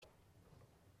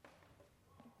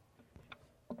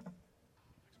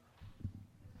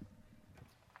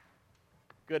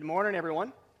Good morning,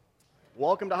 everyone.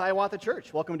 Welcome to Hiawatha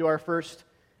Church. Welcome to our first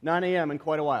 9 a.m. in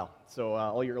quite a while. So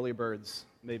all you early birds,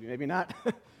 maybe not.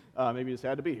 Maybe you just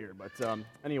had to be here. But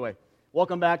anyway,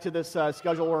 welcome back to this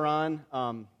schedule we're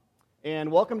on. And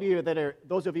welcome to you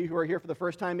those of you who are here for the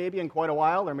first time maybe in quite a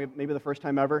while, or maybe the first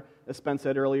time ever. As Spen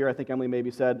said earlier, I think Emily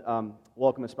maybe said,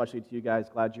 welcome especially to you guys.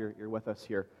 Glad you're with us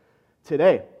here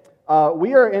today.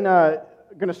 We are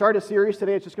going to start a series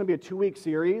today. It's just going to be a 2-week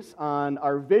series on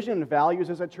our vision and values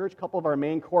as a church, a couple of our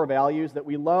main core values that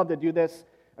we love to do this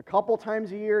a couple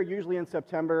times a year, usually in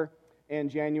September and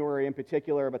January in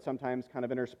particular, but sometimes kind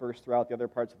of interspersed throughout the other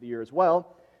parts of the year as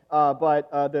well. But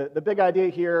the big idea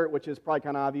here, which is probably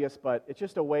kind of obvious, but it's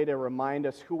just a way to remind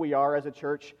us who we are as a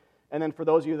church. And then for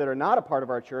those of you that are not a part of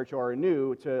our church or are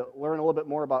new, to learn a little bit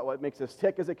more about what makes us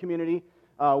tick as a community,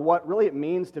 what really it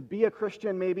means to be a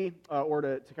Christian maybe, or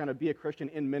to kind of be a Christian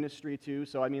in ministry too.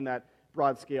 So I mean that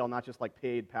broad scale, not just like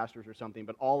paid pastors or something,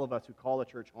 but all of us who call the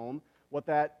church home, what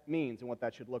that means and what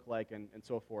that should look like and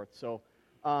so forth. So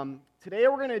today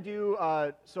we're going to do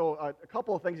a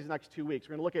couple of things these next 2 weeks.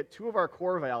 We're going to look at 2 of our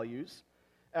core values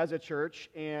as a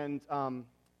church, and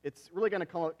it's really going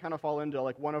to kind of fall into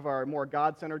like one of our more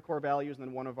God-centered core values and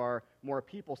then one of our more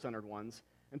people-centered ones.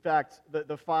 In fact,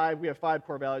 we have 5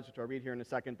 core values, which I'll read here in a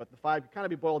second, but the 5 can kind of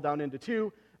be boiled down into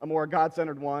 2, a more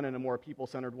God-centered one and a more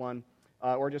people-centered one,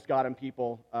 or just God and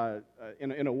people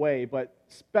in a way. But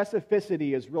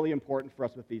specificity is really important for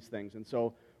us with these things, and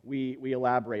so we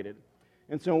elaborated.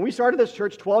 And so when we started this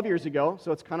church 12 years ago,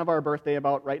 so it's kind of our birthday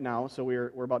about right now, so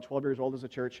we're about 12 years old as a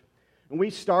church. When we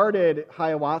started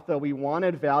Hiawatha, we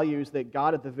wanted values that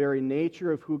got at the very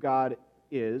nature of who God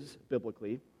is,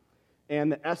 biblically, and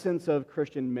the essence of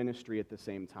Christian ministry at the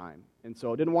same time. And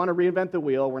so I didn't want to reinvent the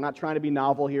wheel. We're not trying to be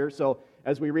novel here. So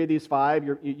as we read these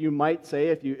 5, you might say,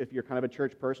 if you're kind of a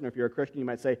church person, or if you're a Christian, you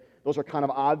might say, those are kind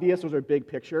of obvious, those are big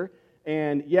picture.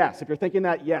 And yes, if you're thinking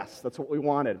that, yes, that's what we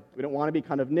wanted. We don't want to be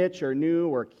kind of niche or new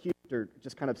or cute or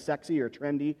just kind of sexy or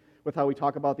trendy with how we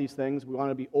talk about these things. We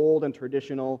want to be old and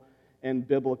traditional and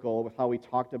biblical with how we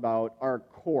talked about our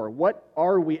core. What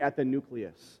are we at the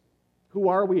nucleus? Who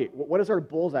are we? What is our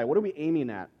bullseye? What are we aiming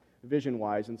at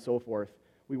vision-wise and so forth?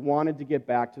 We wanted to get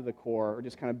back to the core, or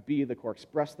just kind of be the core,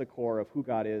 express the core of who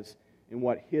God is and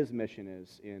what His mission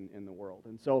is in the world.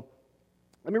 And so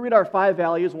let me read our 5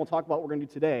 values, and we'll talk about what we're going to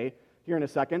do today here in a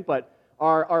second. But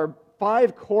our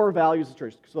 5 core values as a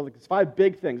church, so it's 5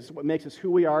 big things, this is what makes us who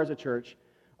we are as a church,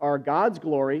 are God's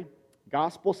glory,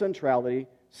 gospel centrality,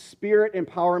 spirit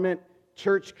empowerment,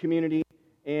 church community,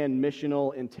 and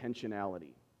missional intentionality.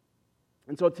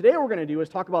 And so today what we're going to do is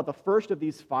talk about the first of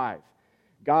these 5,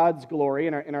 God's glory.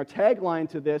 And our tagline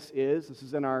to this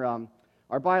is in our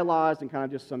bylaws and kind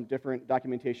of just some different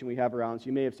documentation we have around. So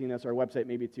you may have seen this, our website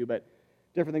maybe too, but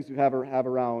different things we have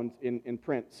around in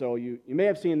print. So you may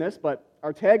have seen this, but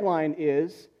our tagline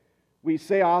is, we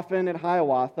say often at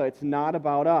Hiawatha, it's not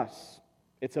about us,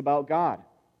 it's about God.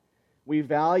 We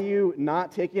value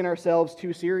not taking ourselves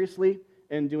too seriously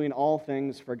and doing all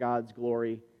things for God's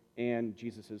glory and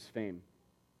Jesus' fame.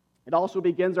 It also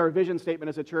begins our vision statement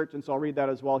as a church, and so I'll read that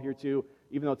as well here too,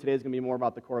 even though today is going to be more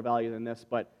about the core value than this,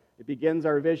 but it begins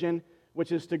our vision,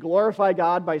 which is to glorify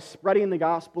God by spreading the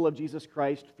gospel of Jesus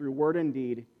Christ through word and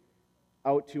deed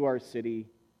out to our city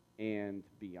and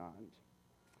beyond.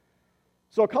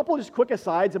 So a couple just quick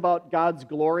asides about God's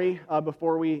glory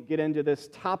before we get into this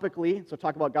topically. So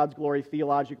talk about God's glory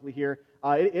theologically here.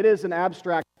 It is an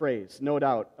abstract phrase, no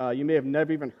doubt. You may have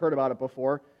never even heard about it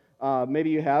before. Maybe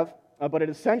you have. But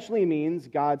it essentially means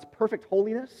God's perfect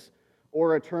holiness,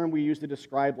 or a term we use to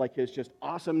describe like His just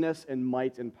awesomeness and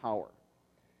might and power.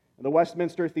 The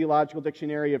Westminster Theological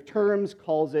Dictionary of Terms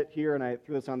calls it here, and I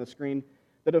threw this on the screen,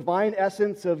 the divine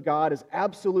essence of God is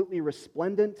absolutely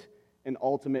resplendent and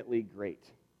ultimately great.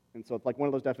 And so it's like one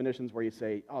of those definitions where you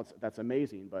say, oh, that's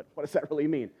amazing, but what does that really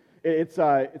mean? It's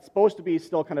supposed to be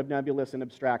still kind of nebulous and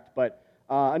abstract, but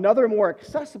another more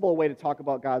accessible way to talk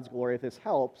about God's glory, if this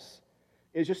helps,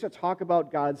 is just to talk about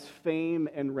God's fame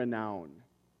and renown.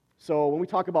 So when we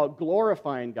talk about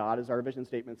glorifying God, as our vision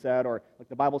statement said, or like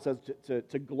the Bible says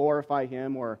to glorify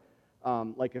Him, or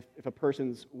like if a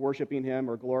person's worshiping Him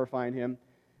or glorifying Him,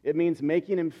 it means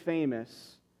making Him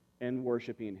famous and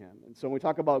worshiping Him. And so when we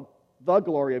talk about the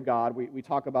glory of God, we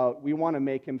talk about we want to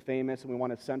make Him famous and we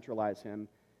want to centralize Him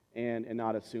and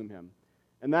not assume Him.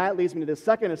 And that leads me to the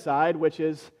second aside, which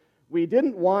is we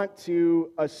didn't want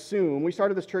to assume. We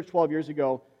started this church 12 years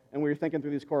ago, and we were thinking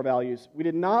through these core values. We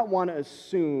did not want to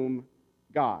assume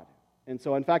God. And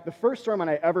so, in fact, the first sermon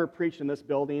I ever preached in this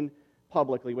building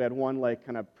publicly, we had one like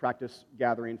kind of practice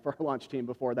gathering for our launch team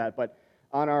before that, but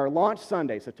On our launch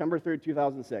Sunday, September 3rd,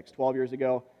 2006, 12 years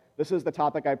ago, this is the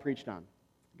topic I preached on.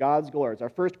 God's glory. It's our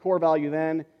first core value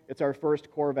then. It's our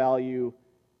first core value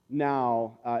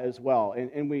now as well.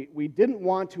 And we didn't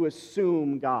want to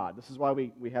assume God. This is why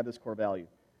we had this core value.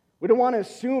 We don't want to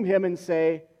assume Him and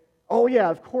say, oh yeah,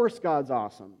 of course God's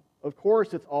awesome. Of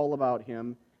course it's all about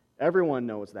Him. Everyone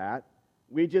knows that.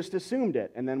 We just assumed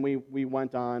it, and then we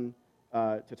went on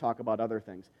to talk about other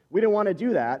things. We didn't want to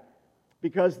do that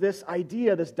because this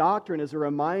idea, this doctrine is a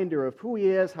reminder of who He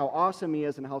is, how awesome He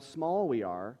is, and how small we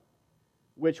are,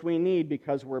 which we need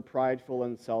because we're prideful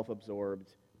and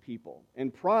self-absorbed people.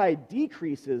 And pride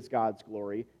decreases God's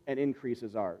glory and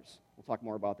increases ours. We'll talk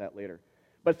more about that later.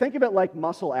 But think of it like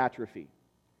muscle atrophy.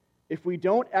 If we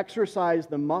don't exercise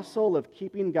the muscle of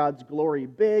keeping God's glory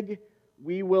big,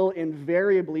 we will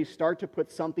invariably start to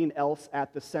put something else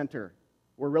at the center.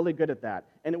 We're really good at that.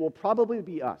 And it will probably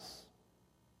be us.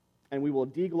 And we will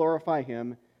de-glorify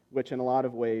Him, which in a lot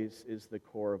of ways is the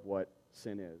core of what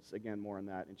sin is. Again, more on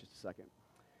that in just a second.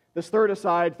 This third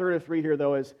of three here,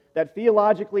 though, is that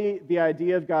theologically, the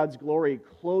idea of God's glory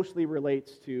closely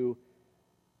relates to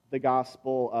the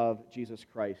gospel of Jesus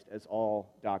Christ, as all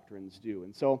doctrines do.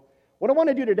 And so, what I want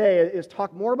to do today is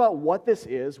talk more about what this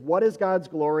is. What is God's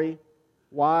glory?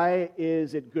 Why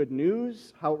is it good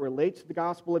news? How it relates to the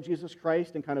gospel of Jesus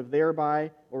Christ, and kind of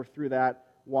thereby, or through that,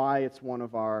 why it's one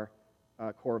of our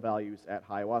core values at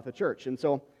Hiawatha Church. And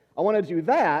so, I want to do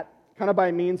that kind of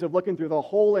by means of looking through the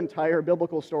whole entire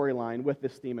biblical storyline with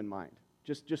this theme in mind.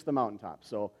 Just the mountaintops.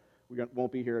 So we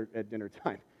won't be here at dinner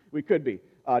time. We could be.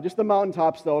 Just the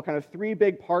mountaintops, though, kind of three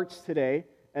big parts today.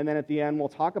 And then at the end, we'll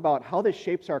talk about how this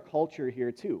shapes our culture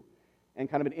here, too. And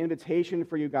kind of an invitation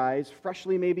for you guys,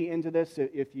 freshly maybe into this,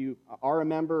 if you are a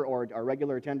member or a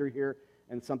regular attender here,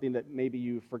 and something that maybe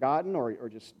you've forgotten or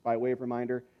just by way of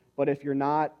reminder. But if you're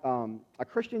not a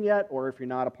Christian yet, or if you're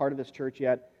not a part of this church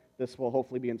yet, this will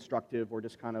hopefully be instructive, or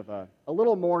just kind of a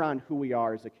little more on who we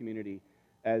are as a community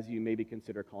as you maybe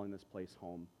consider calling this place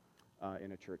home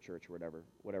in a church or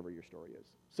whatever your story is.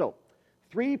 So,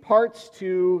 three parts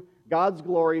to God's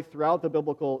glory throughout the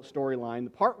biblical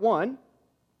storyline. Part one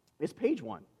is page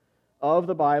 1 of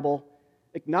the Bible,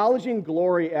 acknowledging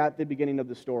glory at the beginning of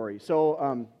the story.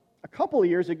 So, a couple of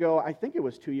years ago, I think it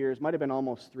was 2 years, might have been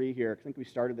almost 3 here. I think we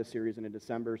started the series in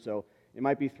December, so it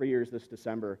might be 3 years this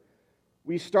December.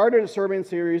 We started a sermon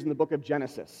series in the book of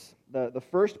Genesis, the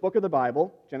first book of the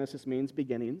Bible. Genesis means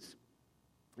beginnings.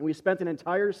 And we spent an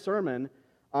entire sermon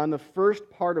on the first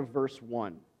part of verse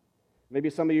 1.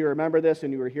 Maybe some of you remember this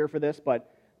and you were here for this,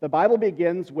 but the Bible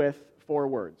begins with 4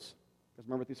 words. You guys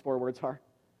remember what these 4 words are?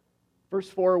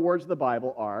 First 4 words of the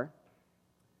Bible are,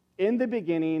 in the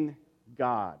beginning,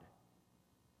 God.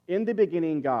 In the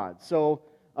beginning, God. So,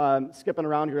 skipping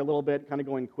around here a little bit, kind of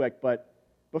going quick, but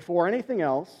before anything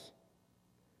else,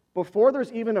 before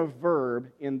there's even a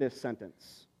verb in this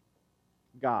sentence,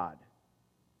 God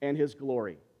and His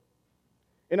glory.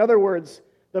 In other words,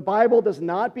 the Bible does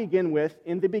not begin with,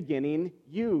 in the beginning,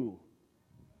 you,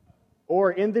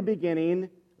 or in the beginning,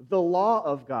 the law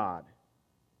of God,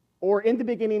 or in the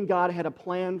beginning, God had a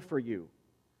plan for you.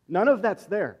 None of that's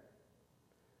there.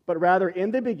 But rather,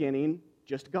 in the beginning,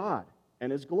 just God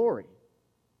and His glory.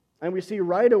 And we see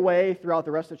right away throughout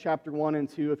the rest of chapter 1 and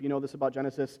 2, if you know this about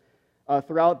Genesis,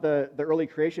 throughout the early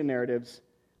creation narratives,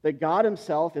 that God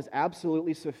Himself is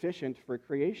absolutely sufficient for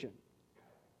creation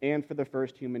and for the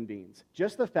first human beings.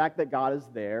 Just the fact that God is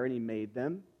there and He made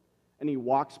them and He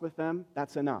walks with them,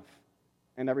 that's enough.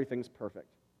 And everything's perfect.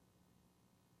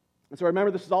 And so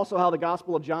remember, this is also how the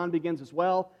Gospel of John begins as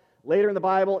well. Later in the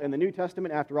Bible, in the New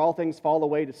Testament, after all things fall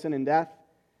away to sin and death,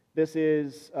 this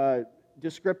is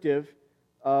descriptive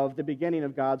of the beginning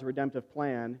of God's redemptive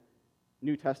plan,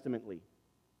 New Testamentally.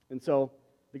 And so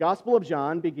the Gospel of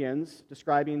John begins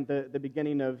describing the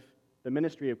beginning of the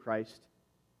ministry of Christ.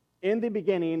 In the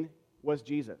beginning was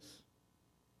Jesus.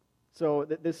 So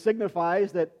this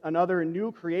signifies that another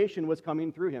new creation was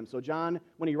coming through Him. So John,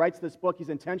 when he writes this book, he's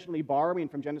intentionally borrowing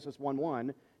from Genesis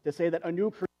 1:1 to say that a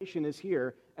new creation is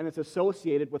here, and it's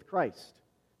associated with Christ.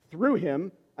 Through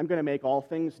Him, I'm going to make all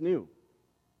things new.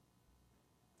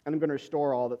 And I'm going to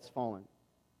restore all that's fallen.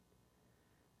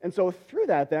 And so through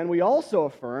that, then, we also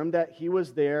affirm that He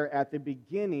was there at the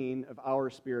beginning of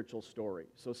our spiritual story.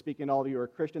 So speaking to all of you who are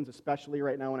Christians, especially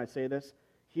right now when I say this,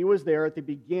 He was there at the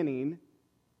beginning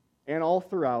and all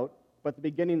throughout, but the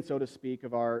beginning, so to speak,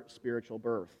 of our spiritual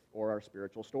birth, or our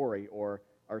spiritual story, or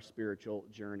our spiritual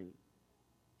journey.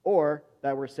 Or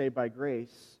that we're saved by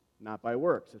grace, not by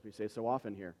works, as we say so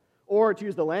often here. Or, to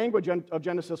use the language of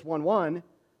Genesis 1:1,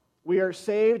 we are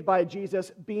saved by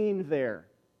Jesus being there,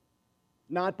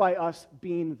 not by us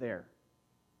being there.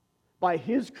 by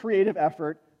His creative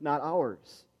effort, not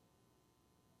ours.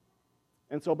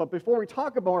 And so, but before we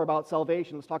talk more about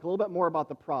salvation, let's talk a little bit more about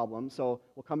the problem. So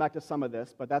we'll come back to some of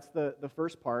this, but that's the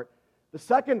first part. The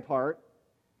second part,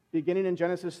 beginning in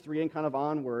Genesis 3 and kind of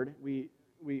onward, we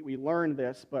learned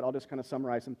this, but I'll just kind of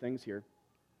summarize some things here.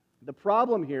 The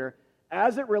problem here,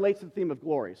 as it relates to the theme of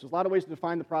glory, so there's a lot of ways to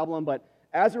define the problem, but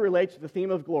as it relates to the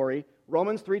theme of glory,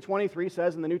 Romans 3:23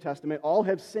 says in the New Testament, all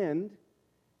have sinned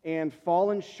and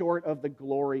fallen short of the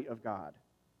glory of God,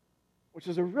 which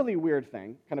is a really weird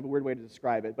thing, kind of a weird way to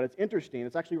describe it, but it's interesting.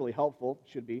 It's actually really helpful,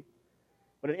 should be,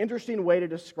 but an interesting way to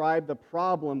describe the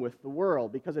problem with the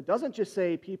world, because it doesn't just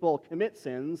say people commit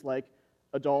sins like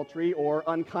adultery or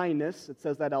unkindness. It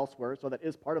says that elsewhere, so that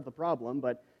is part of the problem,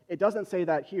 but it doesn't say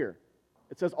that here.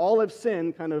 It says all have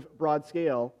sinned, kind of broad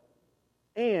scale,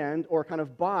 and, or kind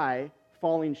of by,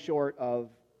 falling short of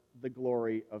the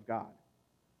glory of God.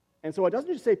 And so it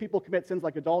doesn't just say people commit sins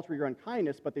like adultery or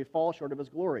unkindness, but they fall short of His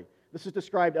glory. This is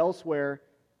described elsewhere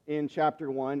in chapter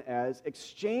 1 as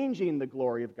exchanging the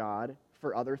glory of God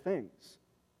for other things,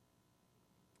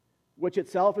 which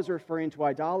itself is referring to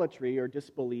idolatry or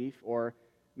disbelief, or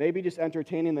maybe just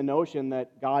entertaining the notion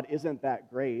that God isn't that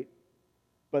great,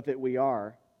 but that we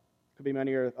are. Could be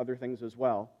many other things as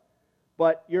well.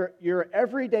 But your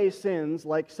everyday sins,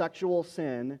 like sexual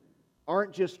sin,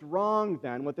 aren't just wrong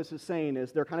then. What this is saying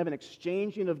is they're kind of an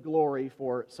exchanging of glory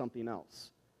for something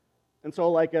else. And so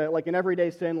like an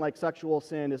everyday sin, like sexual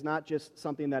sin, is not just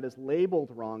something that is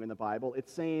labeled wrong in the Bible.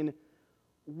 It's saying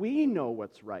we know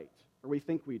what's right, or we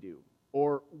think we do,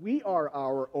 or we are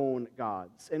our own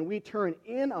gods, and we turn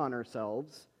in on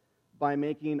ourselves by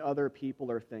making other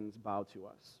people or things bow to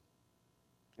us.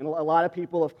 And a lot of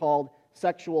people have called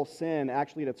sexual sin,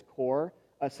 actually at its core,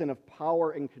 a sin of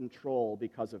power and control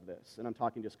because of this. And I'm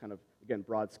talking just kind of, again,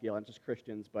 broad scale, not just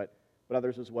Christians, but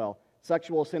others as well.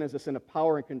 Sexual sin is a sin of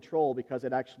power and control because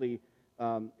it actually,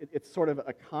 it's sort of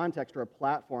a context or a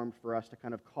platform for us to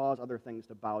kind of cause other things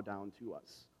to bow down to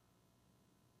us.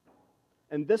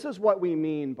 And this is what we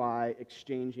mean by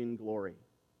exchanging glory.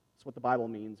 It's what the Bible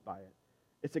means by it.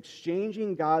 It's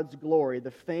exchanging God's glory,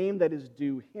 the fame that is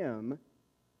due Him,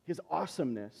 His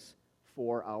awesomeness,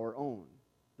 for our own.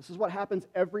 This is what happens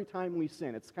every time we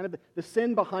sin. It's kind of the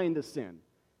sin behind the sin.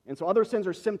 And so other sins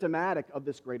are symptomatic of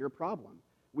this greater problem.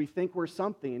 We think we're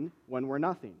something when we're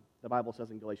nothing, the Bible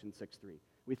says in Galatians 6:3.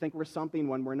 We think we're something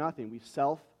when we're nothing. We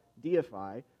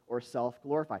self-deify or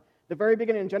self-glorify. The very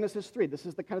beginning in Genesis 3, this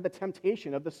is the kind of the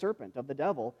temptation of the serpent, of the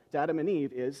devil, to Adam and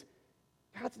Eve, is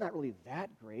God's not really that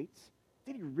great.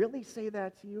 Did He really say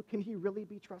that to you? Can He really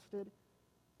be trusted?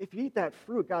 If you eat that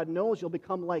fruit, God knows you'll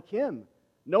become like Him,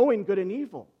 knowing good and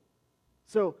evil.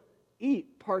 So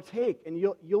eat, partake, and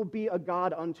you'll be a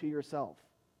god unto yourself.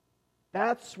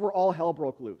 That's where all hell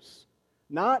broke loose.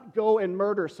 Not go and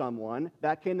murder someone.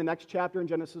 That came the next chapter in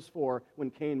Genesis 4 when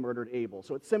Cain murdered Abel.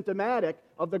 So it's symptomatic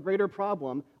of the greater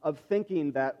problem of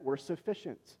thinking that we're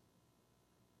sufficient.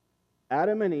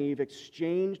 Adam and Eve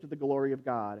exchanged the glory of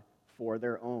God for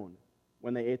their own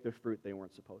when they ate the fruit they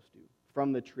weren't supposed to,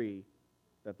 from the tree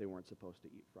that they weren't supposed to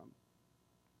eat from.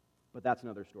 But that's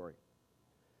another story.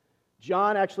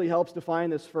 John actually helps define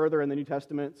this further in the New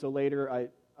Testament. So later,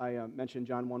 I mentioned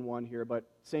John 1:1 here, but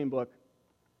same book.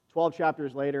 12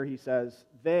 chapters later, he says,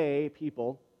 they,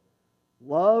 people,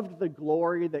 loved the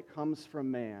glory that comes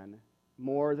from man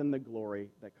more than the glory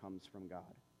that comes from God.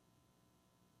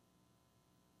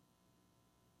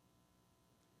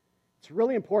 It's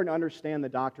really important to understand the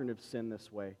doctrine of sin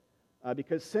this way.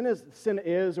 Because sin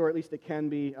is, or at least it can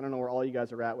be, I don't know where all you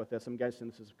guys are at with this. I'm guessing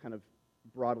this is kind of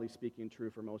broadly speaking true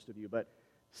for most of you, but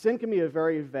sin can be a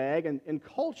very vague and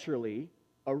culturally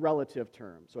a relative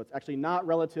term. So it's actually not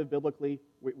relative biblically.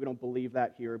 We don't believe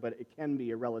that here, but it can be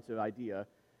a relative idea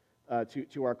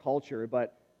to our culture.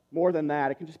 But more than that,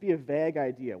 it can just be a vague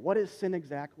idea. What is sin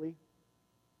exactly?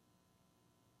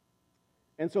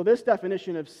 And so this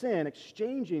definition of sin,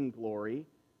 exchanging glory,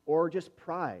 or just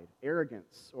pride,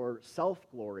 arrogance, or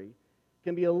self-glory,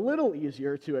 can be a little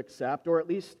easier to accept, or at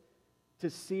least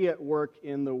to see it work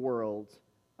in the world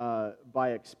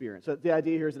by experience. So the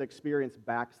idea here is that experience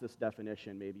backs this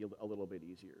definition maybe a little bit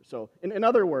easier. So in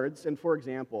other words, and for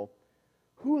example,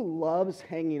 who loves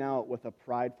hanging out with a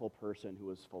prideful person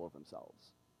who is full of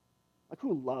themselves? Like,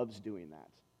 who loves doing that?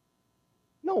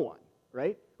 No one,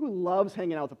 right? Who loves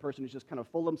hanging out with a person who's just kind of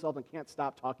full of themselves and can't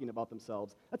stop talking about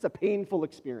themselves? That's a painful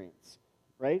experience,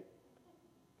 right?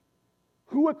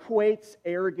 Who equates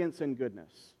arrogance and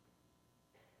goodness?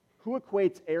 Who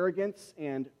equates arrogance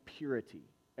and purity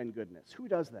and goodness? Who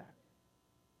does that?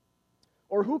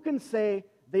 Or who can say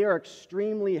they are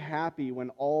extremely happy when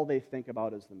all they think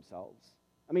about is themselves?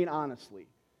 I mean, honestly.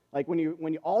 Like when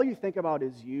you all you think about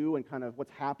is you and kind of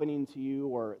what's happening to you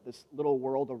or this little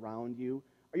world around you,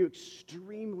 are you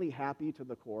extremely happy to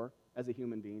the core as a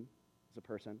human being, as a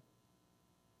person?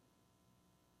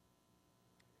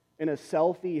 In a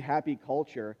selfie, happy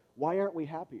culture, why aren't we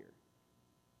happier?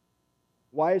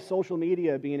 Why is social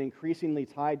media being increasingly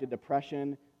tied to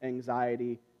depression,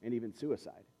 anxiety, and even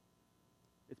suicide?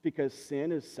 It's because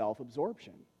sin is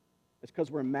self-absorption. It's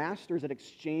because we're masters at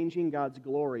exchanging God's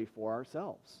glory for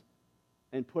ourselves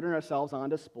and putting ourselves on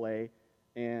display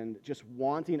and just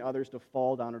wanting others to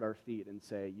fall down at our feet and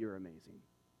say, "You're amazing."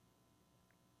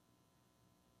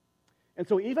 And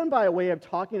so even by way of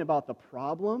talking about the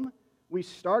problem, we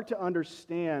start to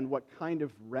understand what kind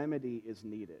of remedy is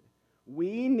needed.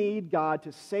 We need God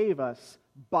to save us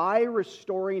by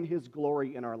restoring His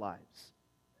glory in our lives.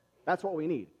 That's what we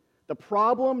need. The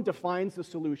problem defines the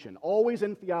solution, always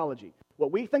in theology.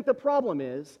 What we think the problem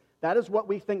is, that is what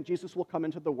we think Jesus will come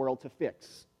into the world to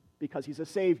fix, because He's a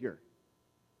Savior.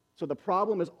 So the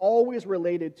problem is always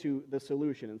related to the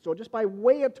solution. And so just by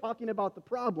way of talking about the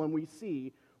problem, we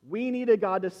see we need a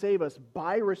God to save us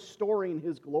by restoring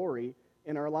His glory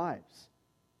in our lives,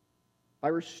 by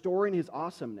restoring His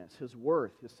awesomeness, His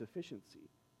worth, His sufficiency.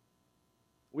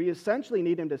 We essentially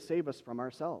need Him to save us from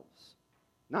ourselves,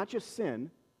 not just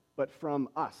sin, but from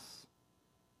us,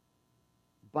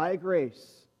 by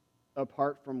grace,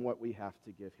 apart from what we have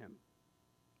to give Him.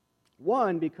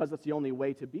 One, because that's the only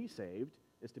way to be saved,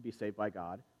 is to be saved by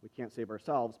God. We can't save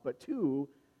ourselves. But two,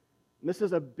 and this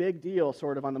is a big deal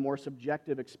sort of on the more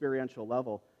subjective experiential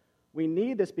level, we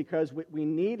need this because we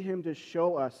need Him to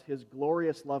show us His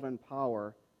glorious love and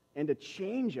power and to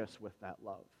change us with that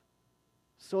love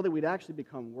so that we'd actually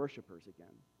become worshipers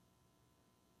again.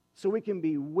 So we can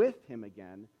be with Him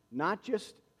again, not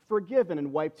just forgiven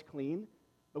and wiped clean,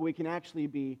 but we can actually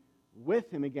be with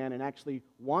Him again and actually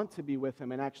want to be with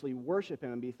Him and actually worship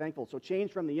Him and be thankful. So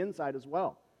change from the inside as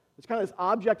well. It's kind of this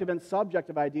objective and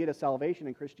subjective idea to salvation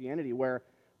in Christianity where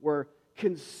we're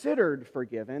considered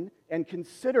forgiven and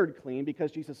considered clean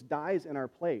because Jesus dies in our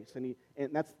place. And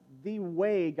that's the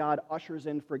way God ushers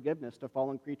in forgiveness to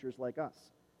fallen creatures like us.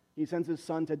 He sends His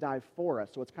Son to die for us.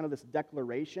 So it's kind of this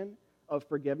declaration of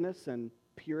forgiveness and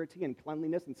purity and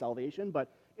cleanliness and salvation,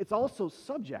 but it's also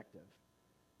subjective.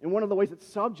 And one of the ways it's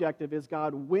subjective is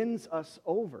God wins us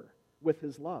over with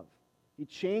His love. He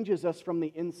changes us from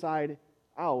the inside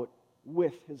out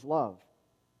with His love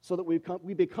so that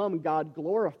we become God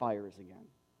glorifiers again.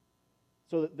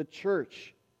 So that the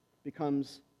church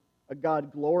becomes a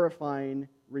God glorifying,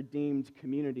 redeemed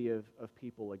community of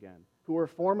people again, who were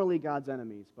formerly God's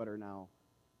enemies but are now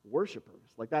worshipers.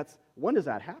 Like when does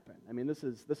that happen? I mean, this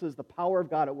is the power of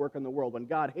God at work in the world, when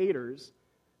God haters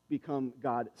become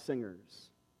God singers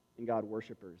and God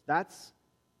worshipers. That's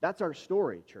our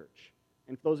story, church.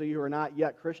 And for those of you who are not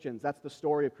yet Christians, that's the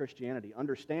story of Christianity.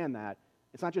 Understand that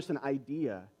it's not just an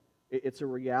idea, it's a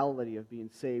reality of being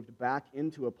saved back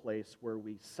into a place where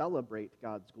we celebrate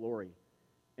God's glory.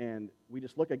 And we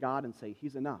just look at God and say,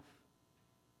 He's enough.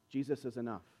 Jesus is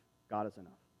enough. God is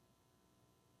enough.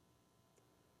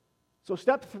 So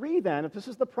step 3 then, if this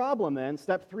is the problem then,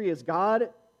 step 3 is God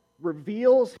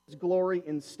reveals His glory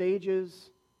in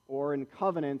stages or in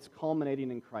covenants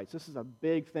culminating in Christ. This is a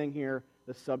big thing here,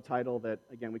 the subtitle that,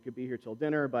 again, we could be here till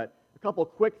dinner, but a couple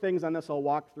quick things on this I'll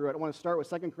walk through it. I want to start with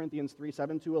 2 Corinthians 3,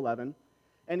 7-11.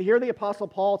 And here the Apostle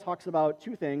Paul talks about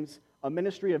two things, a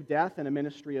ministry of death and a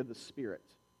ministry of the Spirit.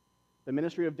 The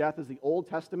ministry of death is the Old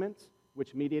Testament,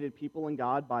 which mediated people and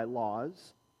God by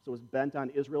laws, so it was bent on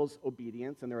Israel's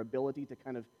obedience and their ability to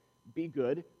kind of be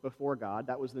good before God.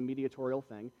 That was the mediatorial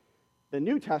thing. The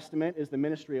New Testament is the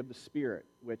ministry of the Spirit,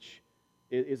 which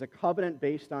is a covenant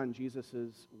based on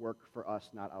Jesus' work for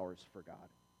us, not ours for God.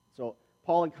 So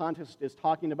Paul in context is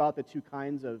talking about the two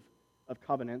kinds of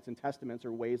covenants and testaments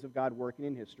or ways of God working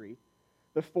in history.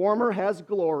 The former has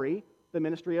glory, the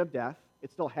ministry of death.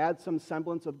 It still had some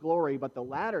semblance of glory, but the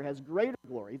latter has greater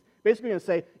glory. He's basically going to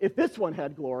say, if this one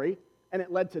had glory and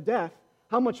it led to death,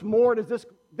 how much more does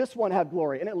this one have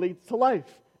glory? And it leads to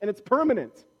life, and it's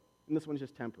permanent. And this one's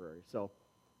just temporary. So,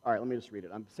 all right, let me just read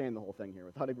it. I'm saying the whole thing here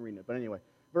without even reading it. But anyway,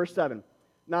 verse 7.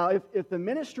 Now, if the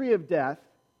ministry of death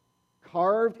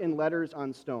carved in letters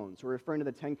on stones, we're referring to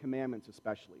the Ten Commandments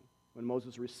especially, when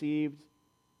Moses received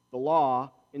the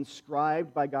law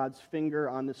inscribed by God's finger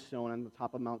on the stone on the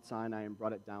top of Mount Sinai and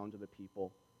brought it down to the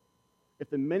people. If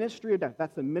the ministry of death,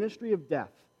 that's the ministry of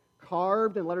death,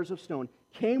 carved in letters of stone,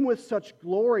 came with such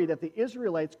glory that the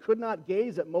Israelites could not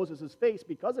gaze at Moses' face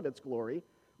because of its glory,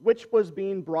 which was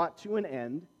being brought to an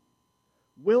end,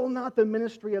 will not the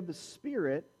ministry of the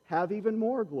Spirit have even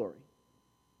more glory?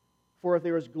 For if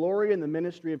there is glory in the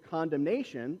ministry of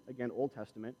condemnation, again, Old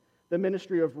Testament, the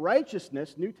ministry of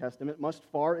righteousness, New Testament, must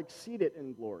far exceed it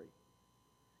in glory.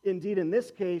 Indeed, in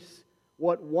this case,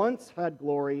 what once had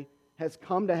glory has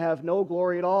come to have no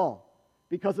glory at all,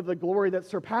 because of the glory that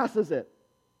surpasses it.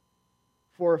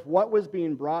 For if what was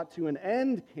being brought to an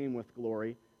end came with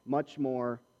glory, much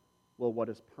more will what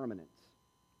is permanent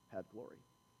have glory.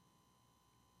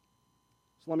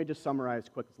 So let me just summarize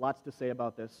quick. There's lots to say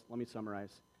about this. Let me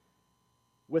summarize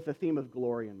with the theme of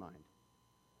glory in mind.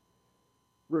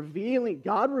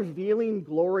 God revealing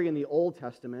glory in the Old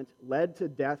Testament led to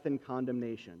death and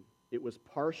condemnation. It was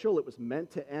partial, it was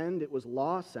meant to end, it was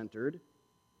law-centered.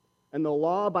 And the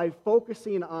law, by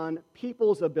focusing on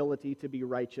people's ability to be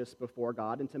righteous before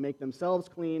God and to make themselves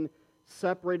clean,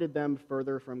 separated them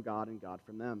further from God and God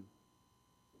from them.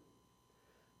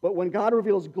 But when God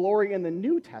reveals glory in the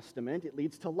New Testament, it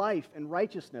leads to life and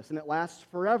righteousness, and it lasts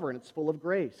forever, and it's full of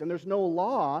grace. And there's no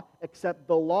law except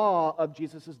the law of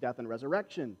Jesus' death and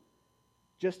resurrection.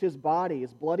 Just his body,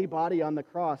 his bloody body on the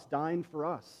cross, dying for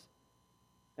us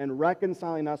and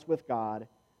reconciling us with God,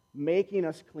 making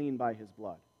us clean by his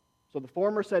blood. So the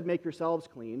former said, make yourselves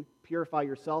clean, purify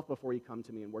yourself before you come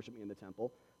to me and worship me in the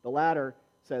temple. The latter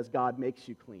says, God makes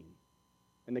you clean,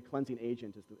 and the cleansing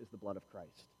agent is the blood of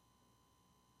Christ.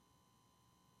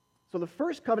 So the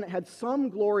first covenant had some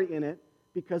glory in it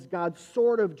because God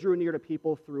sort of drew near to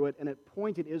people through it, and it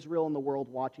pointed Israel and the world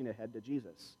watching ahead to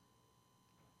Jesus.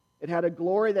 It had a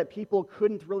glory that people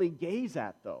couldn't really gaze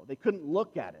at, though. They couldn't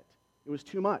look at it. It was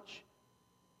too much.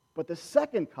 But the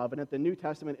second covenant, the New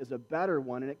Testament, is a better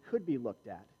one, and it could be looked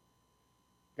at.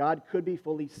 God could be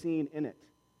fully seen in it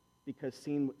because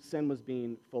sin was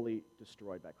being fully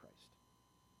destroyed by Christ.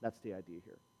 That's the idea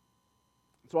here.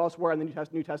 So elsewhere in the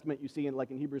New Testament, you see in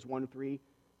Hebrews 1:3,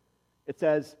 it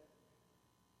says,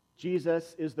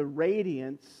 Jesus is the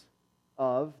radiance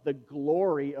of the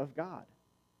glory of God.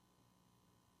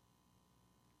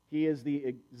 He is the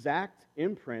exact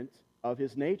imprint of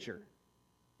his nature,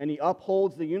 and he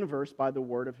upholds the universe by the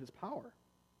word of his power.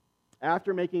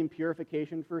 After making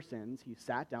purification for sins, he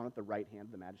sat down at the right hand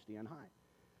of the Majesty on high.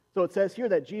 So it says here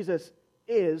that Jesus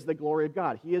is the glory of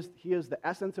God. He is the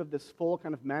essence of this full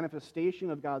kind of manifestation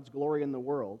of God's glory in the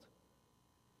world.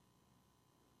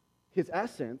 His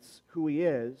essence, who he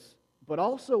is, but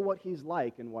also what he's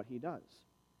like and what he does.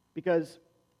 Because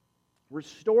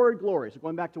restored glory, so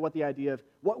going back to what the idea of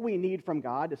what we need from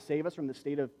God to save us from the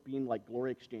state of being like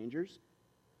glory exchangers,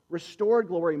 restored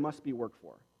glory must be worked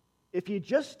for. If he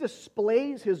just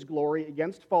displays his glory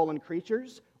against fallen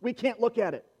creatures, we can't look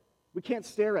at it. We can't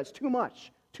stare at it. It's too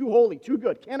much. Too holy, too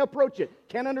good, can't approach it,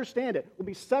 can't understand it. We'll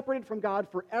be separated from God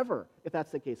forever if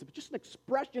that's the case. If it's just an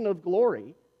expression of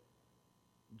glory,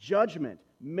 judgment,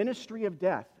 ministry of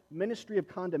death, ministry of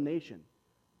condemnation.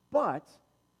 But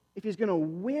if he's going to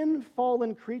win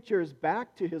fallen creatures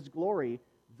back to his glory,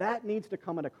 that needs to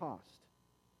come at a cost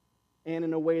and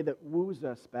in a way that woos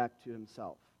us back to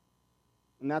himself.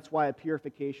 And that's why a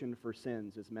purification for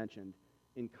sins is mentioned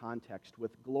in context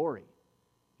with glory.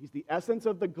 He's the essence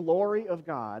of the glory of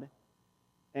God,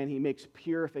 and he makes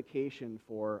purification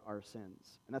for our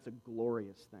sins. And that's a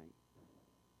glorious thing.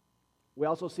 We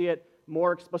also see it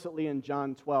more explicitly in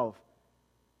John 12,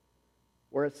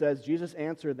 where it says, Jesus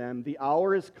answered them, the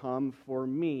hour is come for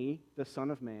me, the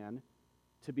Son of Man,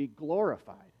 to be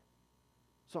glorified.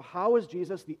 So how is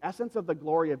Jesus, the essence of the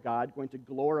glory of God, going to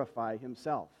glorify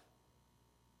himself?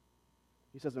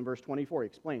 He says in verse 24, he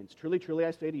explains, truly, truly,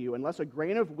 I say to you, unless a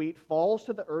grain of wheat falls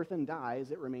to the earth and dies,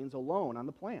 it remains alone on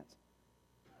the plant.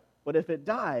 But if it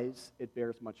dies, it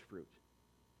bears much fruit.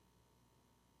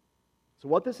 So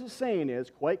what this is saying is,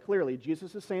 quite clearly,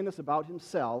 Jesus is saying this about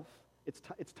himself.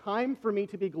 It's time for me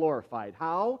to be glorified.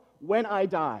 How? When I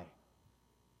die.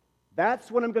 That's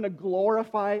when I'm going to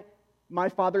glorify my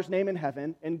Father's name in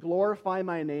heaven and glorify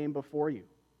my name before you.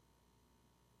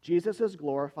 Jesus is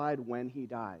glorified when he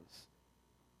dies.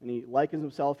 And he likens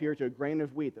himself here to a grain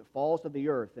of wheat that falls to the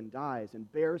earth and dies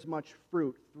and bears much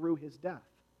fruit through his death.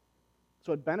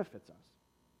 So it benefits us.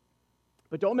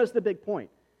 But don't miss the big point.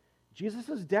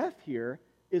 Jesus' death here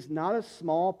is not a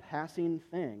small passing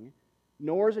thing,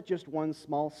 nor is it just one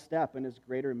small step in his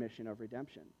greater mission of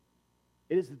redemption.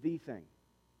 It is the thing.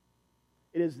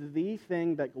 It is the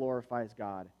thing that glorifies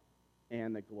God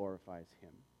and that glorifies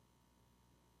him.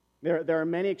 There are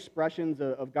many expressions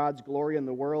of God's glory in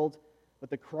the world, but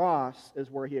the cross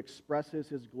is where he expresses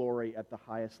his glory at the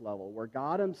highest level, where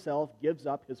God himself gives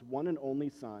up his one and only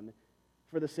Son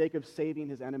for the sake of saving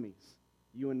his enemies,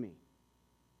 you and me.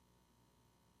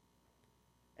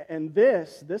 And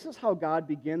this is how God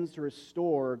begins to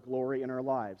restore glory in our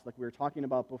lives, like we were talking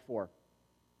about before.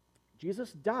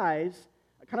 Jesus dies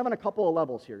kind of on a couple of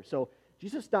levels here. So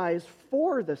Jesus dies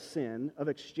for the sin of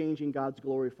exchanging God's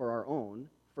glory for our own,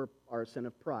 for our sin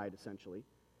of pride, essentially.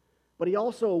 But he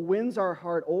also wins our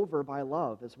heart over by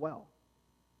love as well.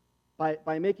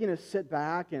 By making us sit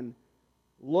back and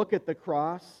look at the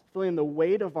cross, feeling the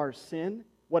weight of our sin,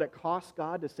 what it costs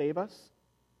God to save us,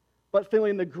 but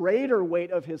feeling the greater weight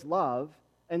of his love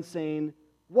and saying,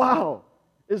 wow,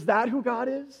 is that who God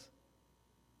is?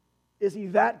 Is he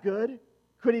that good?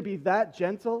 Could he be that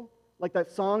gentle? Like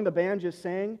that song the band just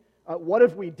sang, what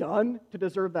have we done to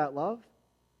deserve that love?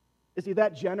 Is he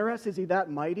that generous? Is he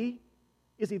that mighty?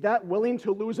 Is he that willing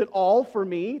to lose it all for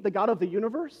me, the God of the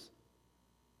universe?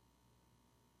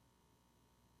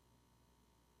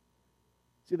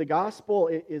 See, the gospel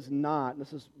is not,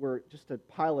 this is where, just to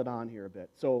pile it on here a bit.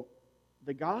 So,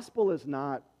 the gospel is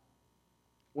not,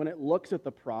 when it looks at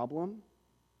the problem,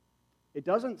 it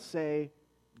doesn't say,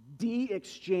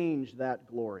 de-exchange that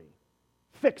glory.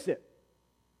 Fix it.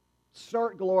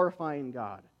 Start glorifying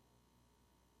God.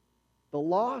 The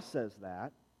law says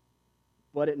that,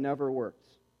 but it never works.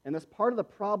 And that's part of the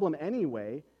problem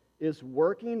anyway, is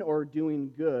working or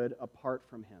doing good apart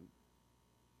from him.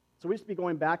 So we used to be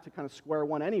going back to kind of square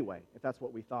one anyway, if that's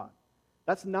what we thought.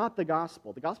 That's not the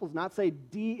gospel. The gospel does not say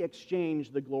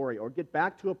de-exchange the glory or get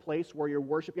back to a place where you're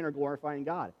worshiping or glorifying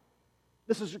God.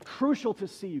 This is crucial to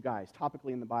see, you guys,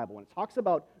 topically in the Bible. When it talks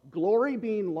about glory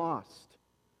being lost,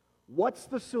 what's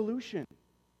the solution?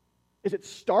 Is it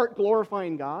start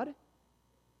glorifying God?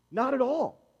 Not at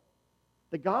all.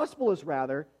 The gospel is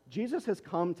rather, Jesus has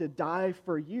come to die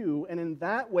for you, and in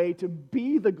that way to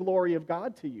be the glory of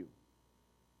God to you.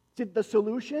 See, the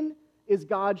solution is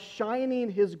God shining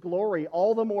his glory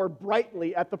all the more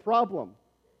brightly at the problem.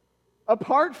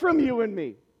 Apart from you and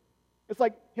me. It's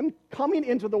like him coming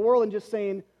into the world and just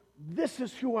saying, this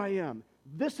is who I am.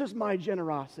 This is my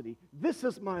generosity. This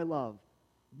is my love.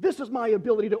 This is my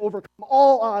ability to overcome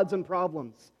all odds and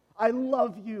problems. I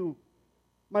love you.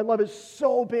 My love is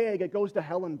so big, it goes to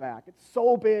hell and back. It's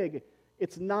so big,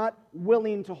 it's not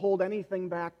willing to hold anything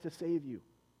back to save you.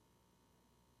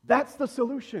 That's the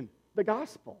solution, the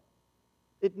gospel.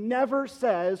 It never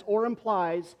says or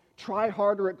implies, try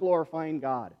harder at glorifying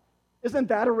God. Isn't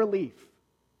that a relief?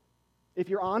 If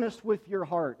you're honest with your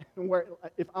heart,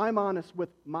 if I'm honest with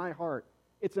my heart,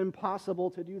 it's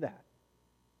impossible to do that.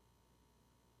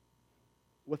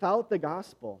 Without the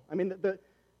gospel, I mean,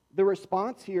 the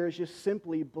response here is just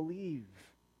simply believe.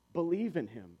 Believe in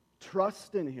him.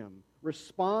 Trust in him.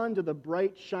 Respond to the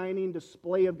bright, shining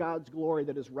display of God's glory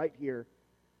that is right here,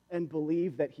 and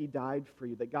believe that he died for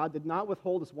you, that God did not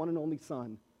withhold his one and only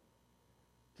Son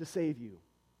to save you.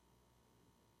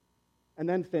 And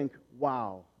then think,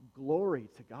 wow, glory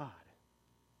to God.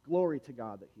 Glory to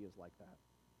God that he is like that.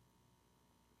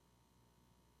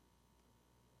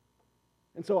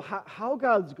 And so how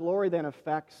God's glory then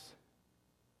affects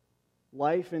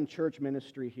life and church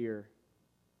ministry here,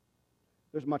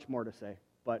 there's much more to say,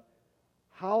 but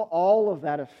how all of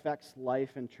that affects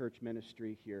life and church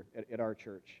ministry here at our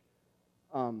church.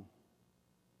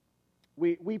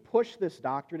 We push this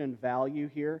doctrine and value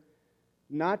here,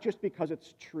 not just because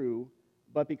it's true,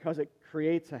 but because it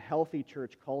creates a healthy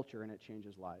church culture and it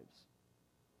changes lives.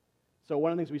 So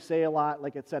one of the things we say a lot,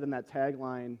 like it said in that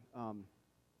tagline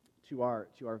to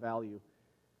our value,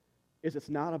 is it's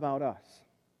not about us.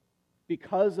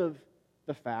 Because of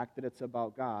the fact that it's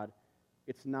about God,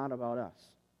 it's not about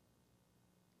us.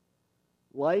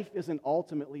 Life isn't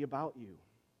ultimately about you.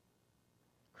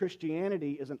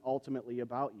 Christianity isn't ultimately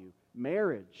about you.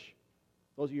 Marriage,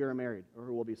 those of you who are married, or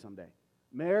who will be someday,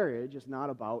 marriage is not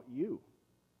about you.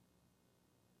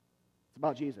 It's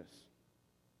about Jesus.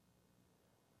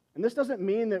 And this doesn't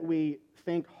mean that we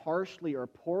think harshly or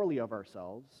poorly of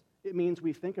ourselves. It means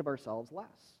we think of ourselves less.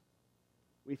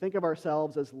 We think of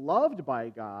ourselves as loved by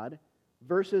God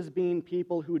versus being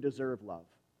people who deserve love.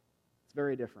 It's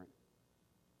very different.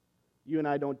 You and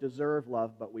I don't deserve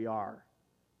love, but we are.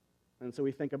 And so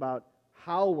we think about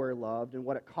how we're loved and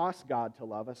what it costs God to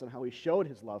love us and how he showed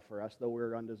his love for us, though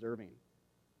we're undeserving.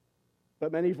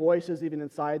 But many voices, even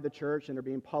inside the church, and are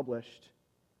being published,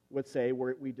 would say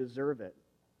we deserve it.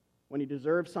 When you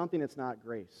deserve something, it's not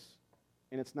grace.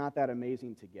 And it's not that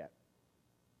amazing to get.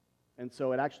 And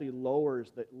so it actually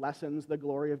lessens the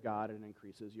glory of God and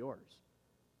increases yours.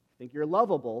 If you think you're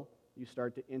lovable, you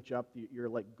start to inch up your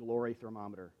glory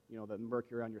thermometer. You know, the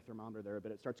mercury on your thermometer there,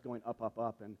 but it starts going up, up,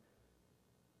 up. And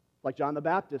like John the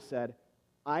Baptist said,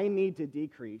 I need to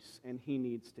decrease and he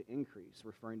needs to increase,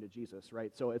 referring to Jesus,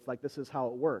 right? So it's like this is how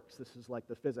it works. This is like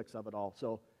the physics of it all.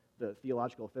 So the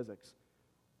theological physics.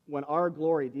 When our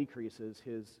glory decreases,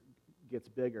 his gets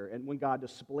bigger. And when God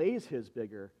displays his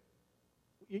bigger,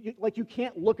 you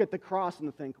can't look at the cross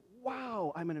and think,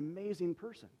 wow, I'm an amazing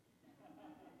person.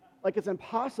 Like, it's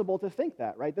impossible to think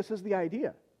that, right? This is the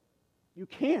idea. You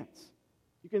can't.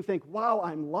 You can think, wow,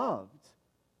 I'm loved,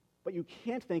 but you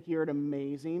can't think you're an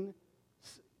amazing,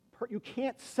 you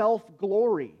can't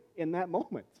self-glory in that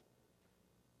moment.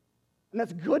 And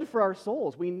that's good for our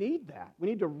souls. We need that. We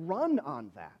need to run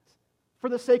on that for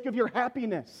the sake of your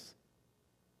happiness.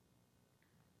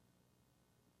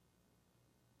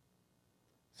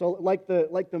 So like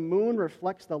the moon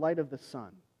reflects the light of the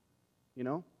sun, you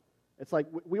know? It's like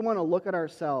we want to look at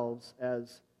ourselves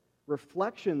as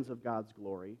reflections of God's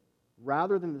glory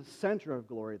rather than the center of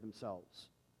glory themselves.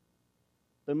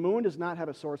 The moon does not have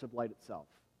a source of light itself,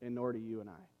 and nor do you and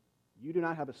I. You do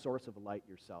not have a source of light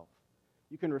yourself.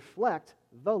 You can reflect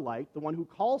the light, the one who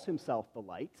calls himself the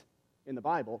light in the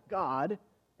Bible, God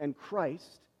and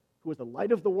Christ, who is the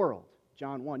light of the world,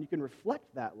 John 1. You can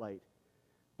reflect that light,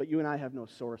 but you and I have no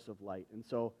source of light. And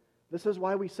so this is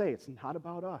why we say it's not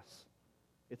about us.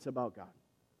 It's about God.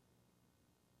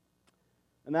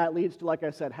 And that leads to, like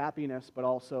I said, happiness, but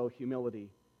also humility,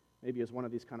 maybe as one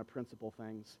of these kind of principal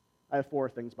things. I have 4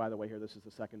 things, by the way, here. This is the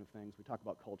second of things. We talk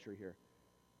about culture here.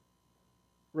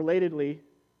 Relatedly,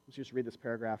 let's just read this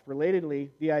paragraph.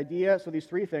 Relatedly, the idea, so these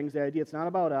 3 things, the idea it's not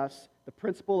about us, the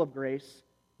principle of grace,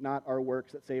 not our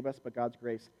works that save us, but God's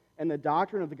grace, and the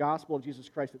doctrine of the gospel of Jesus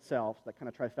Christ itself, that kind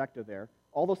of trifecta there,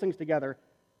 all those things together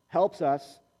helps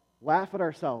us laugh at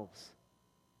ourselves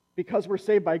because we're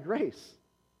saved by grace.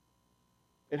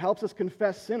 It helps us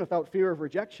confess sin without fear of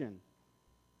rejection.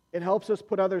 It helps us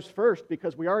put others first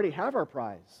because we already have our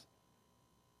prize.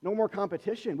 No more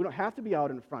competition. We don't have to be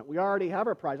out in front. We already have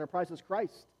our prize. Our prize is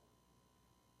Christ.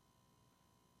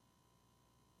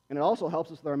 And it also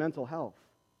helps us with our mental health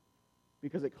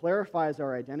because it clarifies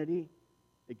our identity,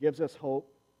 it gives us hope,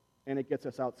 and it gets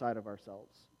us outside of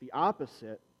ourselves. The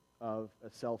opposite of a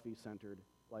selfie-centered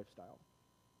lifestyle.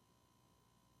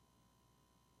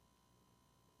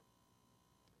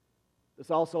 This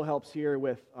also helps here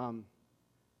with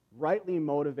rightly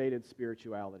motivated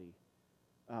spirituality.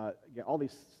 Again, all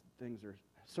these things are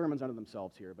sermons unto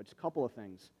themselves here, but just a couple of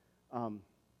things.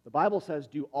 The Bible says,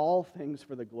 do all things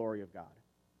for the glory of God.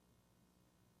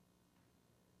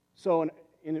 So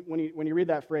when you read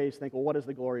that phrase, think, well, what is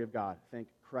the glory of God? Think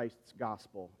Christ's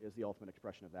gospel is the ultimate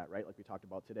expression of that, right? Like we talked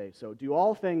about today. So do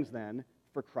all things then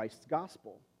for Christ's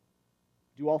gospel.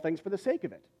 Do all things for the sake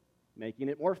of it, making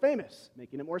it more famous,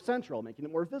 making it more central, making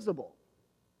it more visible.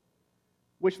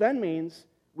 Which then means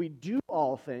we do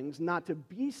all things not to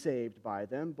be saved by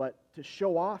them, but to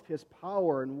show off his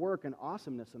power and work and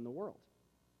awesomeness in the world.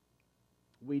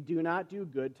 We do not do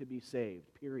good to be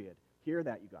saved, period. Hear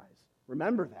that, you guys.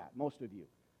 Remember that, most of you.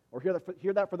 Or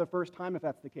hear that for the first time if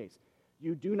that's the case.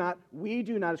 We do not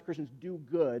as Christians do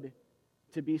good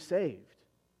to be saved.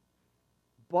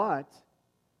 But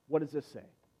what does this say?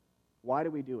 Why do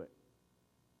we do it?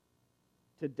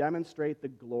 To demonstrate the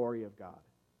glory of God.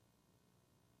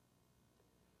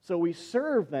 So we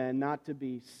serve then not to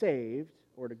be saved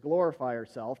or to glorify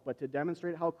ourselves, but to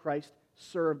demonstrate how Christ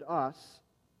served us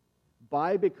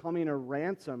by becoming a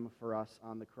ransom for us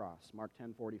on the cross. Mark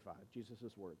 10:45,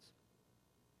 Jesus' words.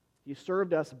 He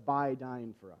served us by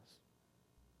dying for us.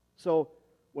 So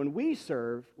when we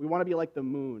serve, we want to be like the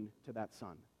moon to that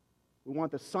sun. We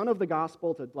want the sun of the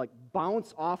gospel to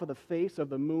bounce off of the face of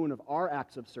the moon of our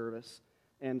acts of service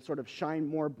and sort of shine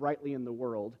more brightly in the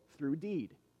world through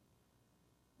deed,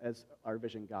 as our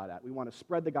vision got at. We want to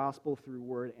spread the gospel through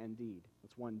word and deed.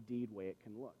 That's one deed way it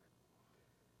can look.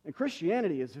 And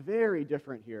Christianity is very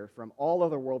different here from all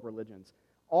other world religions.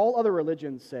 All other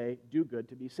religions say, do good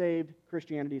to be saved.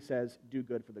 Christianity says, do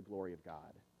good for the glory of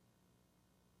God,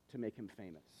 to make him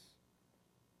famous.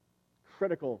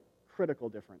 Critical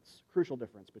difference, crucial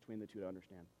difference between the two to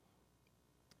understand.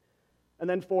 And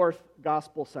then fourth,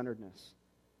 gospel-centeredness.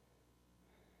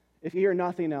 If you hear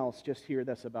nothing else, just hear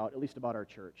this at least about our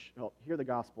church. Well, hear the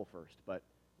gospel first, but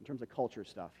in terms of culture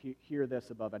stuff, hear this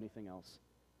above anything else.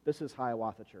 This is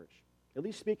Hiawatha Church. At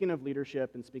least speaking of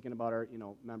leadership and speaking about our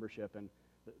membership and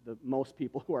the most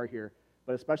people who are here,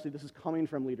 but especially this is coming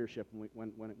from leadership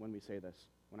when we say this,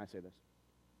 when I say this.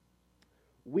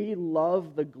 We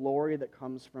love the glory that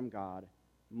comes from God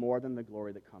more than the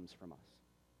glory that comes from us.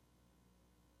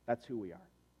 That's who we are.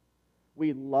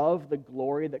 We love the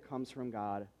glory that comes from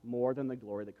God more than the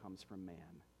glory that comes from man.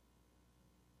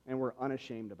 And we're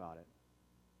unashamed about it.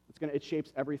 It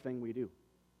shapes everything we do.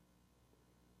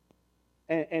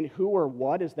 And who or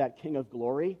what is that King of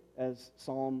glory, as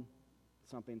Psalm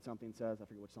something says? I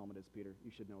forget what psalm it is, Peter.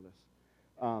 You should know this.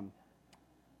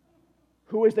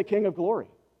 Who is the King of glory?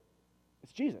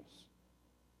 It's Jesus.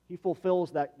 He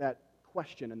fulfills that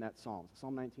question in that psalm.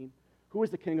 Psalm 19. Who is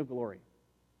the King of glory?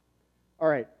 All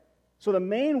right. So the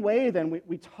main way, then,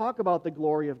 we talk about the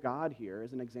glory of God here,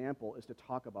 as an example, is to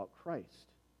talk about Christ.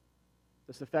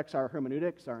 This affects our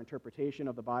hermeneutics, our interpretation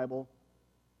of the Bible.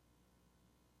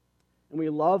 And we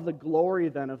love the glory,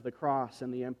 then, of the cross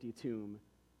and the empty tomb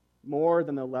more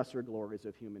than the lesser glories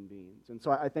of human beings. And so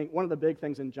I think one of the big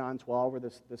things in John 12 where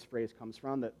this phrase comes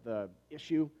from, that the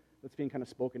issue that's being kind of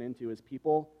spoken into, is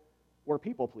people were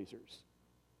people pleasers.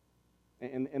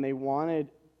 And they wanted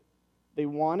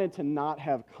to not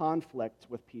have conflict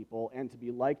with people and to be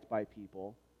liked by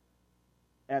people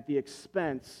at the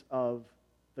expense of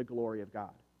the glory of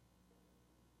God.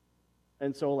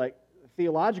 And so, like,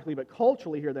 theologically, but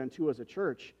culturally here then too as a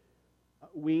church,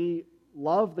 we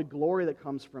love the glory that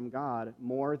comes from God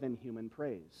more than human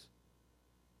praise.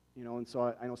 And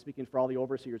so I know, speaking for all the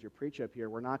overseers who preach up here,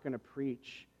 we're not going to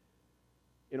preach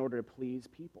in order to please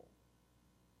people.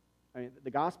 I mean,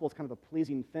 the gospel is kind of a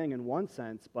pleasing thing in one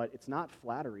sense, but it's not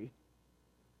flattery.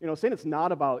 Saying it's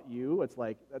not about you, that's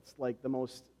like the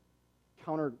most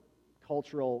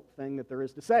countercultural thing that there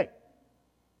is to say.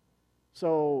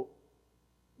 So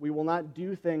we will not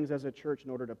do things as a church in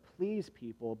order to please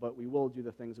people, but we will do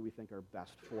the things that we think are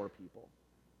best for people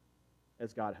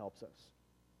as God helps us.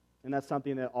 And that's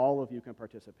something that all of you can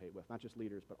participate with, not just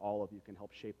leaders, but all of you can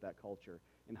help shape that culture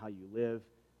in how you live,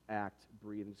 act,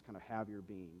 breathe, and just kind of have your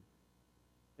being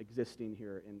existing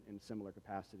here in similar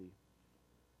capacity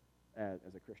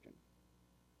as a Christian.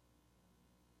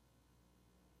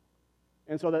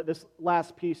 And so that this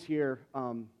last piece here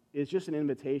is just an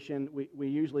invitation. We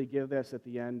usually give this at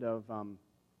the end of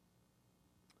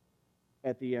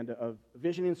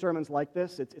visioning sermons like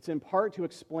this. It's in part to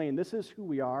explain this is who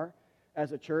we are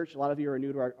as a church. A lot of you are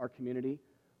new to our community.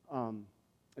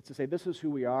 It's to say this is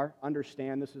who we are.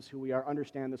 Understand this is who we are.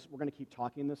 Understand this. We're going to keep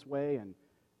talking this way, and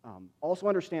also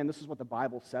understand this is what the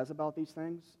Bible says about these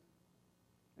things.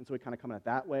 And so we kind of come at it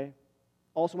that way.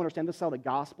 Also understand this is how the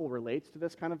gospel relates to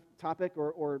this kind of topic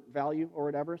or value or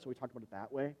whatever, so we talk about it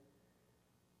that way.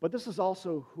 But this is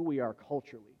also who we are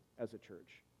culturally as a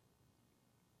church.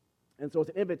 And so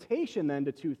it's an invitation then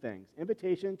to two things.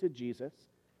 Invitation to Jesus,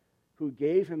 who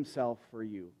gave himself for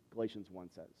you, Galatians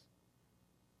 1 says.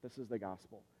 This is the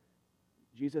gospel.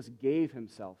 Jesus gave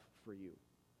himself for you.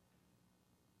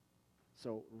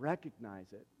 So recognize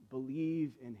it.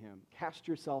 Believe in him. Cast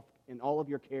yourself in all of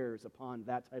your cares upon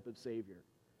that type of Savior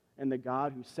and the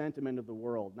God who sent him into the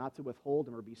world, not to withhold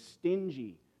him or be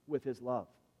stingy with his love,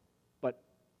 but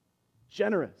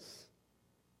generous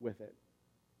with it.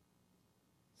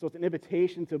 So it's an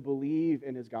invitation to believe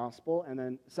in his gospel, and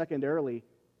then secondarily,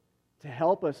 to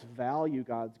help us value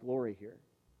God's glory here.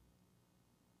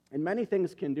 And many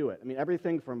things can do it. I mean,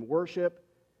 everything from worship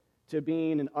to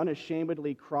being an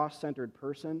unashamedly cross-centered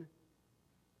person,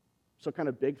 so kind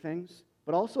of big things,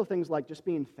 but also things like just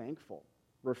being thankful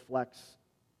reflects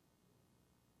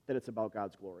that it's about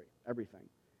God's glory, everything.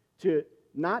 To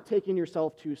not taking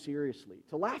yourself too seriously,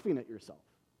 to laughing at yourself,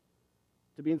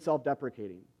 to being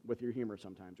self-deprecating with your humor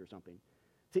sometimes or something,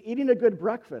 to eating a good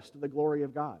breakfast to the glory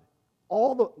of God.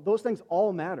 Those things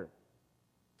all matter.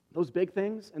 Those big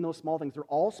things and those small things, they're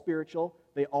all spiritual,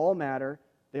 they all matter,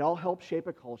 they all help shape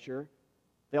a culture,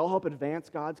 they all help advance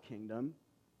God's kingdom,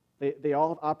 they all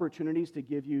have opportunities to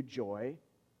give you joy.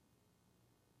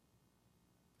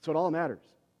 So it all matters,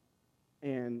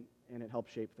 and it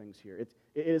helps shape things here. It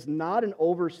is not an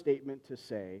overstatement to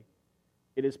say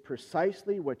it is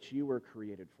precisely what you were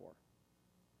created for,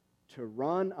 to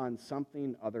run on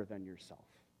something other than yourself.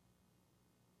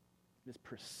 It is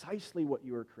precisely what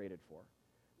you were created for,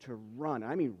 to run,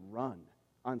 I mean run,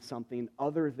 on something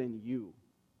other than you.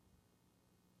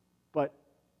 But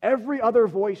every other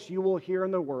voice you will hear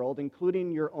in the world,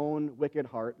 including your own wicked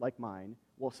heart like mine,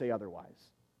 will say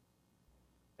otherwise.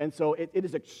 And so it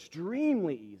is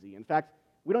extremely easy. In fact,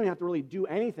 we don't have to really do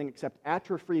anything except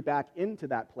atrophy back into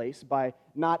that place by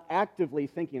not actively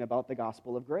thinking about the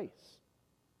gospel of grace,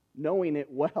 knowing it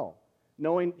well,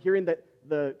 hearing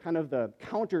the kind of the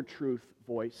counter-truth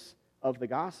voice of the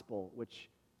gospel, which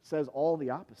says all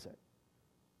the opposite.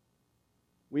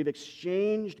 We've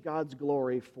exchanged God's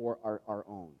glory for our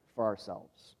own, for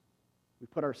ourselves. We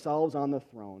put ourselves on the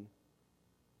throne,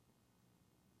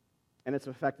 and it's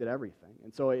affected everything.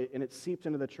 And so, it seeps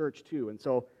into the church too. And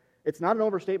so, it's not an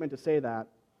overstatement to say that.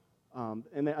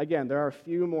 And again, there are a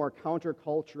few more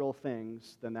countercultural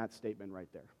things than that statement right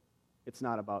there. It's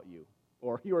not about you,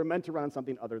 or you are meant to run on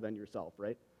something other than yourself,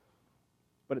 right?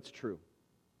 But it's true.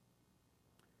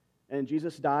 And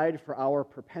Jesus died for our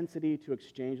propensity to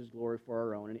exchange his glory for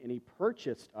our own, and he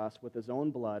purchased us with his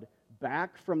own blood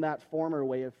back from that former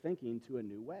way of thinking to a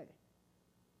new way.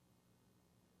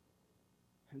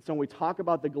 And so when we talk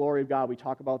about the glory of God, we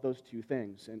talk about those two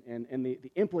things. And the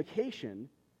implication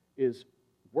is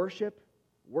worship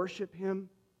him,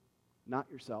 not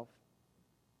yourself.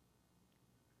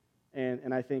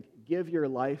 And I think give your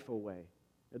life away.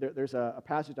 There's a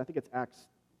passage, I think it's Acts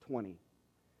 20,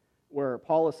 where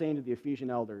Paul is saying to the Ephesian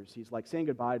elders, he's like saying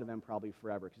goodbye to them probably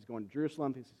forever, because he's going to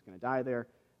Jerusalem, he's going to die there,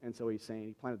 and so he's saying,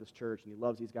 he planted this church, and he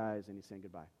loves these guys, and he's saying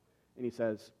goodbye. And he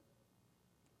says,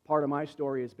 part of my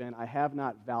story has been, I have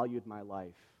not valued my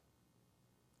life.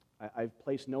 I've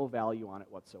placed no value on it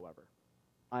whatsoever.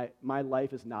 My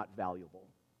life is not valuable.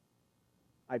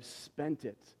 I've spent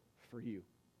it for you.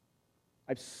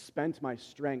 I've spent my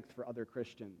strength for other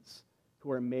Christians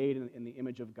who are made in the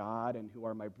image of God and who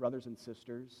are my brothers and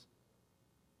sisters,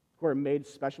 who are made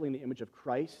especially in the image of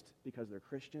Christ because they're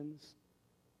Christians.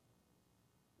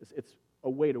 It's a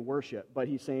way to worship, but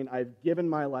he's saying, I've given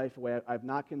my life away. I've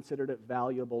not considered it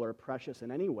valuable or precious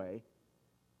in any way,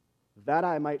 that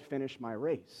I might finish my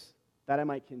race, that I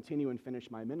might continue and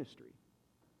finish my ministry.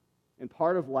 And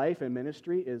part of life and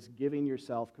ministry is giving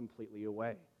yourself completely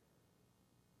away.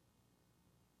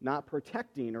 Not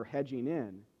protecting or hedging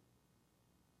in,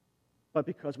 but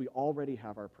because we already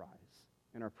have our prize,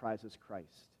 and our prize is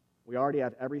Christ. We already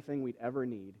have everything we'd ever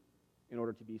need in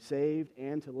order to be saved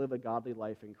and to live a godly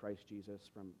life in Christ Jesus,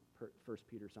 from 1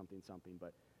 Peter something.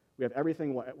 But we have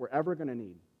everything we're ever going to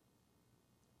need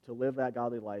to live that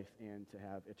godly life and to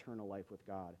have eternal life with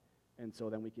God. And so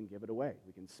then we can give it away.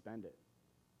 We can spend it.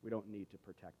 We don't need to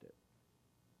protect it.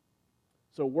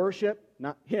 So worship,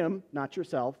 not him, not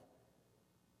yourself.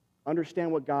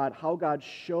 Understand how God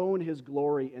shone his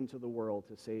glory into the world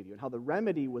to save you, and how the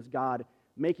remedy was God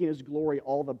making his glory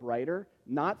all the brighter,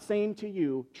 not saying to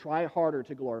you, try harder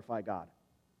to glorify God.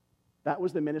 That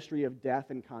was the ministry of death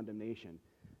and condemnation.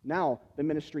 Now, the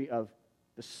ministry of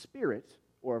the Spirit,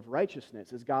 or of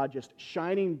righteousness, is God just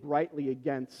shining brightly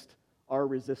against our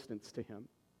resistance to him,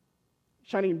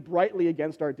 shining brightly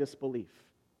against our disbelief,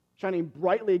 shining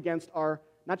brightly against our,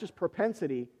 not just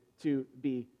propensity to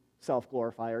be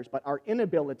self-glorifiers, but our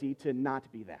inability to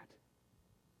not be that.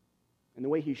 And the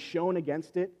way he's shown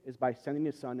against it is by sending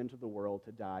his Son into the world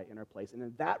to die in our place, and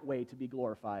in that way to be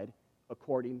glorified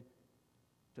according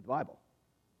to the Bible.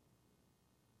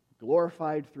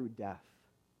 Glorified through death.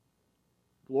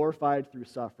 Glorified through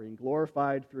suffering.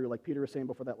 Glorified through, like Peter was saying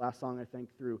before that last song, I think,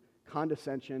 through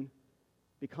condescension,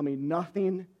 becoming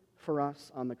nothing for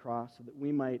us on the cross so that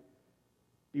we might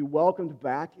be welcomed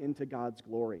back into God's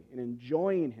glory and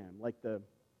enjoying him, like the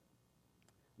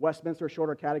Westminster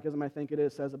Shorter Catechism, I think it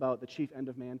is, says about the chief end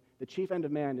of man. The chief end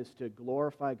of man is to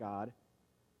glorify God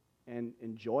and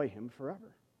enjoy him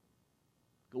forever.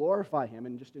 Glorify him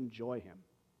and just enjoy him.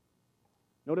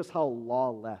 Notice how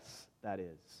lawless that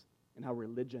is and how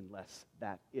religionless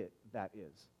that is.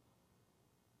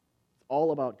 It's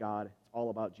all about God. It's all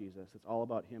about Jesus. It's all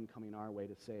about him coming our way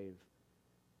to save.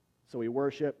 So we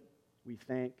worship, we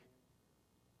thank,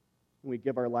 and we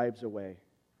give our lives away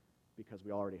because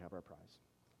we already have our prize.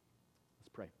 Let's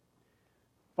pray.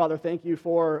 Father, thank you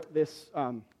for this.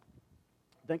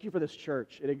 Thank you for this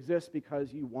church. It exists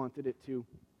because you wanted it to.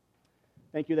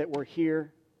 Thank you that we're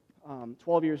here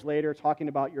 12 years later talking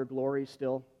about your glory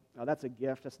still. That's a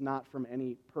gift. That's not from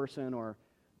any person or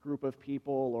group of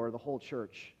people or the whole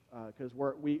church. Because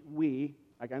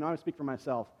I know I speak for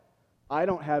myself, I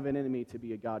don't have an enemy to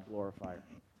be a God glorifier.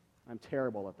 I'm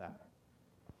terrible at that.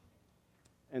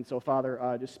 And so,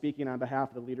 Father, just speaking on behalf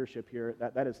of the leadership here,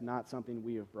 that is not something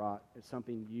we have brought. It's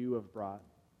something you have brought.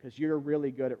 Because you're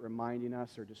really good at reminding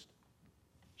us, or just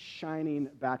shining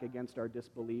back against our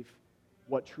disbelief,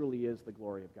 what truly is the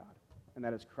glory of God. And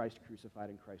that is Christ crucified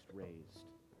and Christ raised.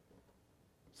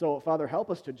 So, Father, help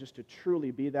us to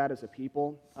truly be that as a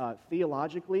people.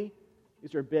 Theologically,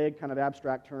 these are big, kind of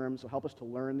abstract terms, so help us to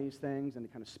learn these things and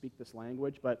to kind of speak this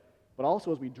language. But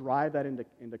also as we drive that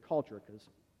into culture, because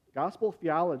gospel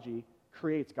theology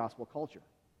creates gospel culture.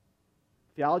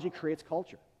 Theology creates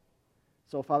culture.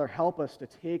 So, Father, help us to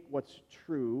take what's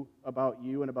true about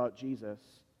you and about Jesus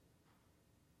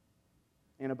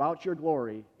and about your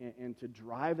glory, and to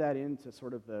drive that into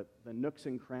sort of the nooks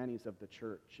and crannies of the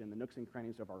church and the nooks and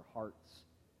crannies of our hearts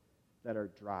that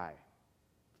are dry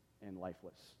and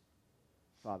lifeless,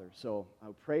 Father. So I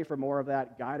pray for more of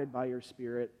that, guided by your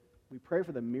Spirit. We pray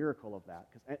for the miracle of that,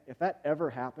 because if that ever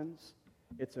happens,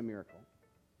 it's a miracle,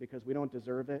 because we don't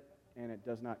deserve it, and it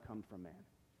does not come from man.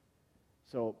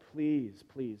 So please,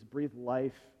 please, breathe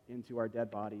life into our dead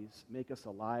bodies. Make us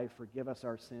alive. Forgive us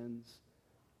our sins.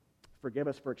 Forgive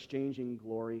us for exchanging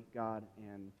glory, God,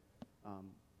 and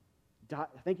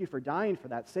thank you for dying for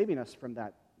that, saving us from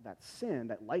that sin,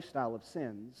 that lifestyle of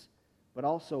sins, but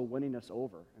also winning us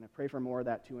over. And I pray for more of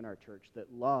that too in our church,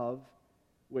 that love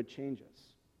would change us,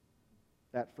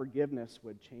 that forgiveness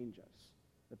would change us,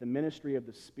 that the ministry of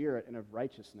the Spirit and of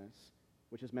righteousness,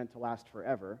 which is meant to last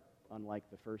forever, unlike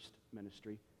the first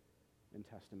ministry in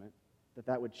Testament,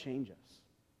 that would change us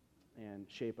and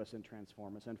shape us and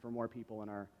transform us, and for more people in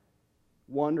our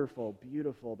wonderful,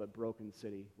 beautiful, but broken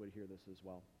city would hear this as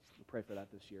well. We pray for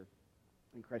that this year.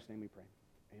 In Christ's name we pray.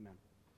 Amen.